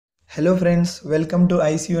Hello friends, welcome to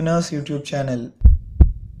ICU Nurse YouTube channel.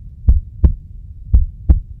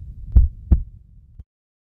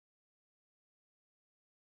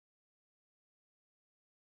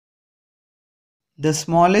 The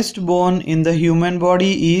smallest bone in the human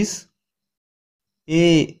body is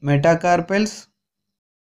A. Metacarpals,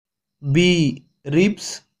 B.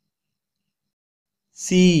 Ribs,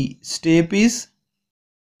 C. Stapes,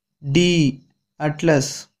 D.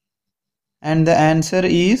 Atlas. And the answer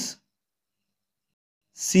is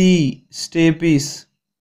C. Stapes.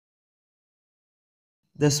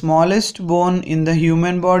 The smallest bone in the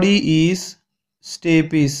human body is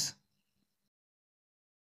stapes.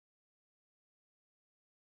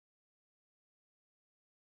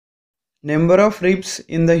 Number of ribs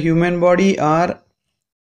in the human body are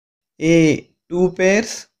A. 2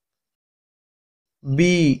 pairs,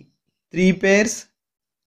 B. 3 pairs,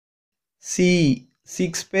 C.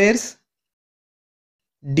 6 pairs,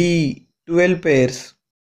 D. 12 pairs.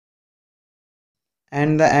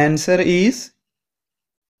 And the answer is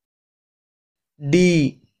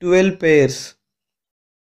D. 12 pairs.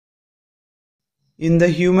 In the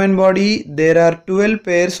human body, there are 12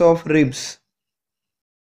 pairs of ribs.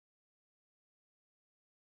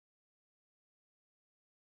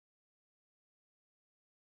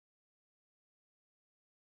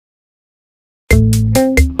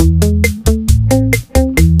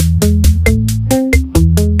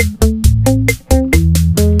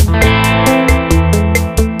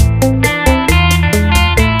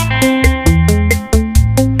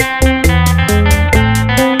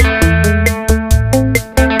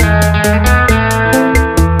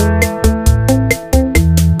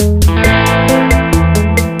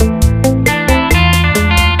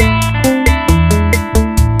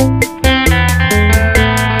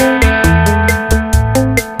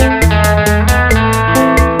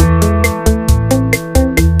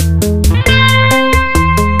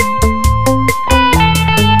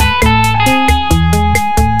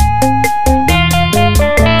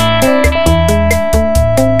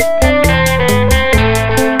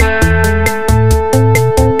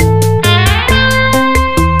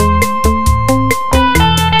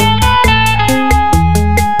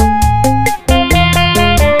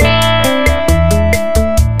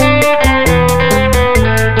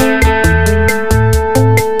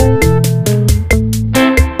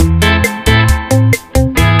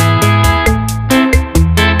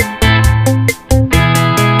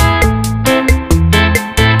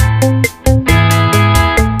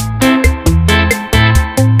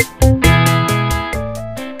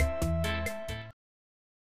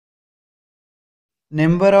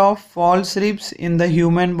 Number of false ribs in the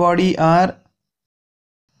human body are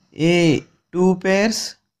A. 2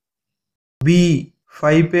 pairs, B.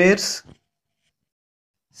 5 pairs,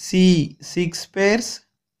 C. 6 pairs,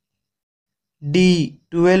 D.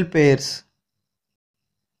 12 pairs.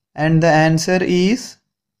 And the answer is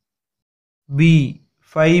B.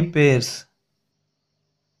 5 pairs.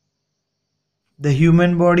 The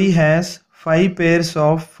human body has 5 pairs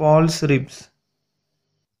of false ribs.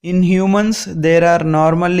 In humans, there are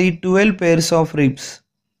normally 12 pairs of ribs.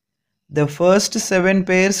 The first 7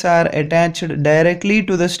 pairs are attached directly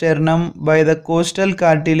to the sternum by the costal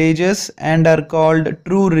cartilages and are called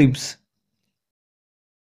true ribs.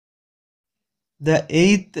 The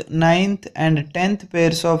 8th, 9th and 10th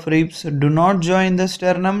pairs of ribs do not join the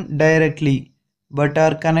sternum directly but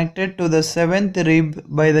are connected to the 7th rib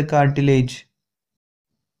by the cartilage.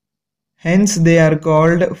 Hence they are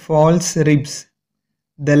called false ribs.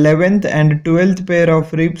 The 11th and 12th pair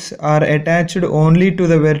of ribs are attached only to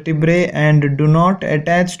the vertebrae and do not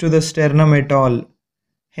attach to the sternum at all.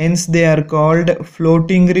 Hence they are called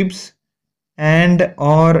floating ribs and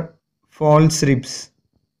or false ribs.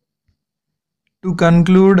 To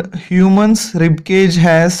conclude, humans' ribcage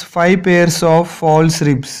has 5 pairs of false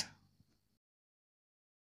ribs.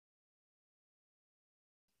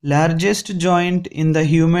 Largest joint in the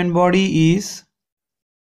human body is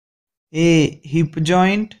A. Hip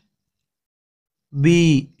joint,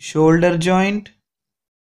 B. Shoulder joint,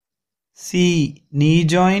 C. Knee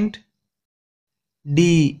joint,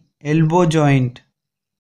 D. Elbow joint.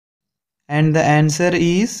 And the answer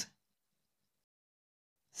is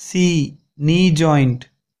C. Knee joint.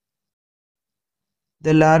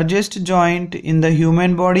 The largest joint in the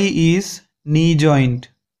human body is knee joint.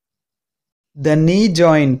 The knee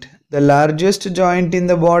joint, the largest joint in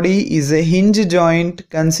the body, is a hinge joint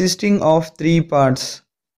consisting of 3 parts.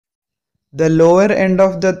 The lower end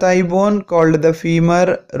of the thigh bone, called the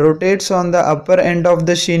femur, rotates on the upper end of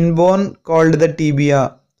the shin bone, called the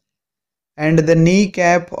tibia, and the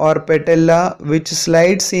kneecap or patella, which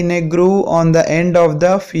slides in a groove on the end of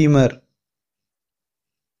the femur.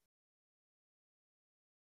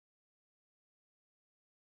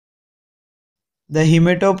 The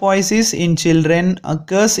hematopoiesis in children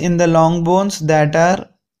occurs in the long bones that are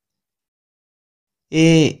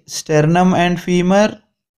A. Sternum and femur,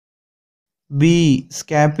 B.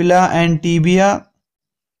 Scapula and tibia,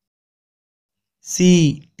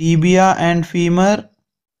 C. Tibia and femur,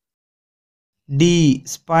 D.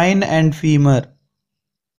 Spine and femur.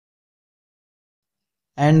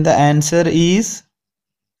 And the answer is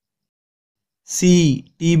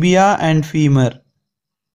C. Tibia and femur.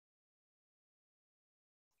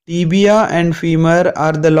 Tibia and femur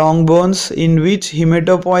are the long bones in which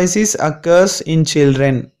hematopoiesis occurs in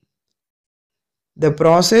children. The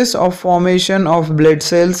process of formation of blood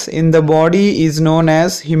cells in the body is known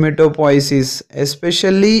as hematopoiesis,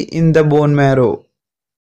 especially in the bone marrow.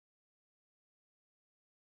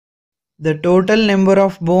 The total number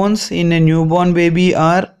of bones in a newborn baby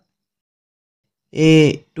are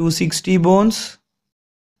A. 260 bones,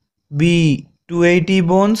 B. 280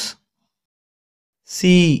 bones,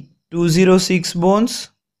 C. 206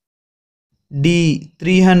 bones, D.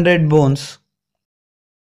 300 bones.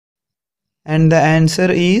 And the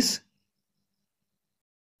answer is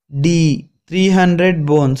D. 300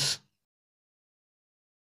 bones.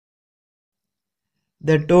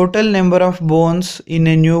 The total number of bones in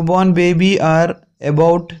a newborn baby are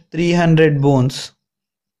about 300 bones.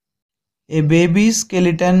 A baby's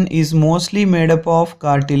skeleton is mostly made up of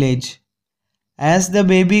cartilage. As the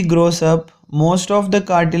baby grows up, most of the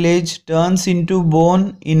cartilage turns into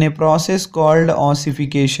bone in a process called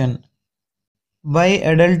ossification. By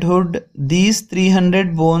adulthood, these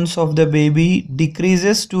 300 bones of the baby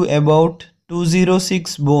decreases to about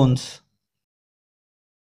 206 bones.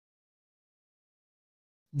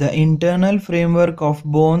 The internal framework of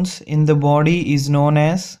bones in the body is known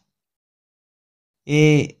as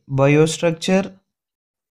A. Biostructure,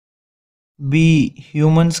 B.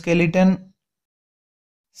 Human skeleton,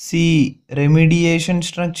 C. Remediation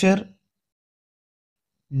structure,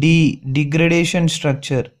 D. Degradation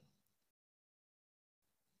structure.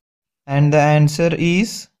 And the answer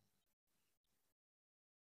is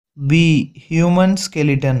B. Human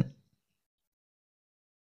skeleton.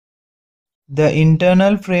 The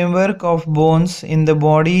internal framework of bones in the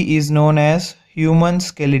body is known as human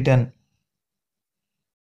skeleton.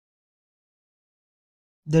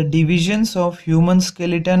 The divisions of human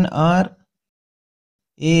skeleton are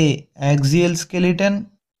A. Axial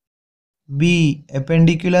skeleton, B.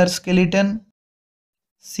 Appendicular skeleton,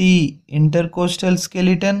 C. Intercostal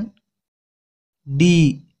skeleton,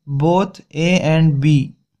 D. Both A and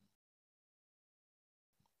B.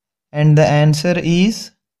 And the answer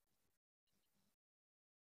is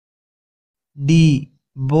D.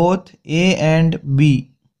 Both A and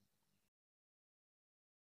B.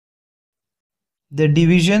 The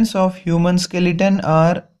divisions of human skeleton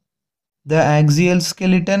are the axial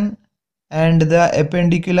skeleton and the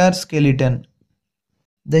appendicular skeleton.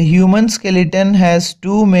 The human skeleton has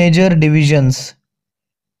two major divisions.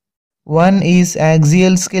 One is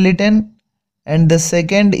axial skeleton and the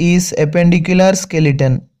second is appendicular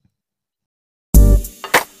skeleton.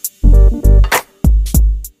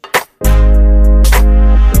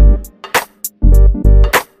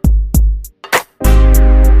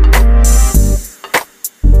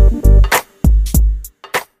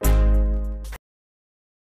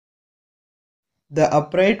 The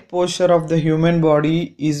upright posture of the human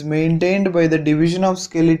body is maintained by the division of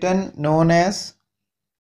skeleton known as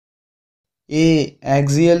A.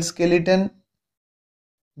 Axial skeleton,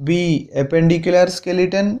 B. Appendicular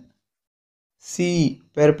skeleton, C.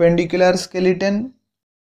 Perpendicular skeleton,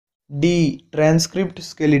 D. Transcript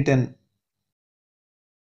skeleton.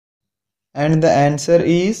 And the answer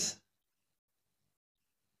is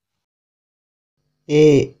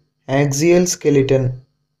A. Axial skeleton.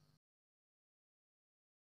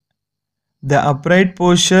 The upright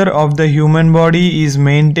posture of the human body is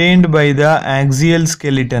maintained by the axial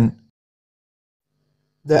skeleton.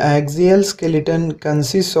 The axial skeleton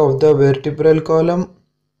consists of the vertebral column,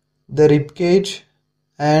 the rib cage,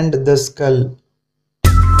 and the skull.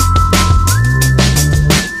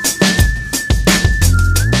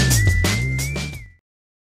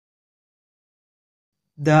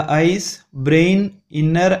 The eyes, brain,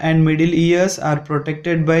 inner and middle ears are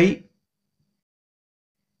protected by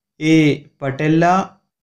A. Patella,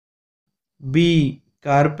 B.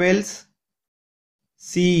 Carpels,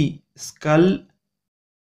 C. Skull,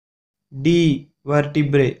 D.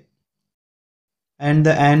 Vertebrae. And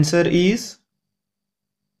the answer is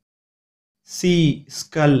C.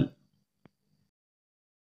 Skull.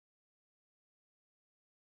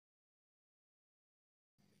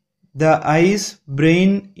 The eyes,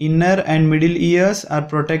 brain, inner and middle ears are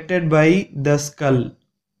protected by the skull.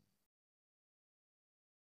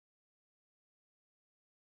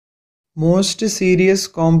 Most serious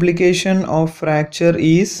complication of fracture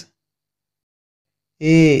is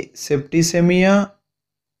A. Septicemia,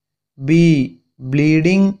 B.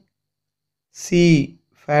 Bleeding, C.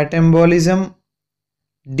 Fat embolism,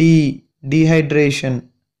 D. Dehydration.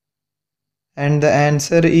 And the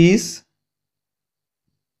answer is